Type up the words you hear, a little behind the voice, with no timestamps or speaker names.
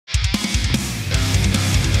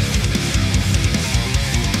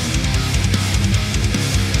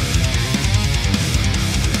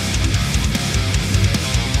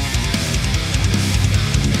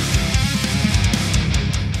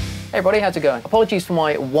everybody, how's it going? Apologies for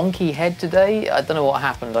my wonky head today. I don't know what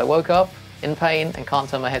happened. I woke up in pain and can't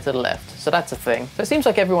turn my head to the left. So that's a thing. So it seems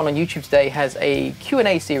like everyone on YouTube today has a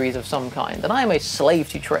Q&A series of some kind, and I am a slave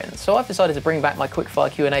to trends. So I've decided to bring back my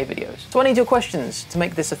quickfire Q&A videos. So I need your questions to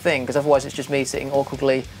make this a thing, because otherwise it's just me sitting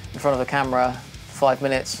awkwardly in front of a camera for 5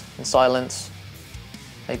 minutes in silence,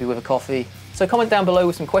 maybe with a coffee. So comment down below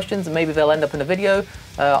with some questions and maybe they'll end up in a video.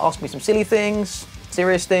 Ask me some silly things,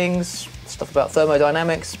 serious things, stuff about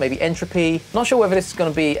thermodynamics, maybe entropy. Not sure whether this is going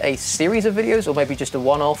to be a series of videos or maybe just a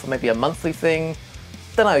one-off or maybe a monthly thing.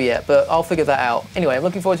 Don't know yet, but I'll figure that out. Anyway, I'm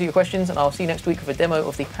looking forward to your questions and I'll see you next week with a demo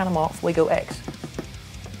of the Panama Fuego X.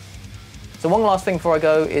 So one last thing before I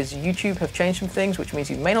go is YouTube have changed some things, which means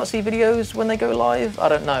you may not see videos when they go live. I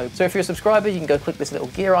don't know. So if you're a subscriber, you can go click this little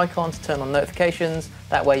gear icon to turn on notifications.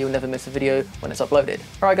 That way you'll never miss a video when it's uploaded.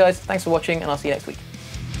 Alright guys, thanks for watching and I'll see you next week.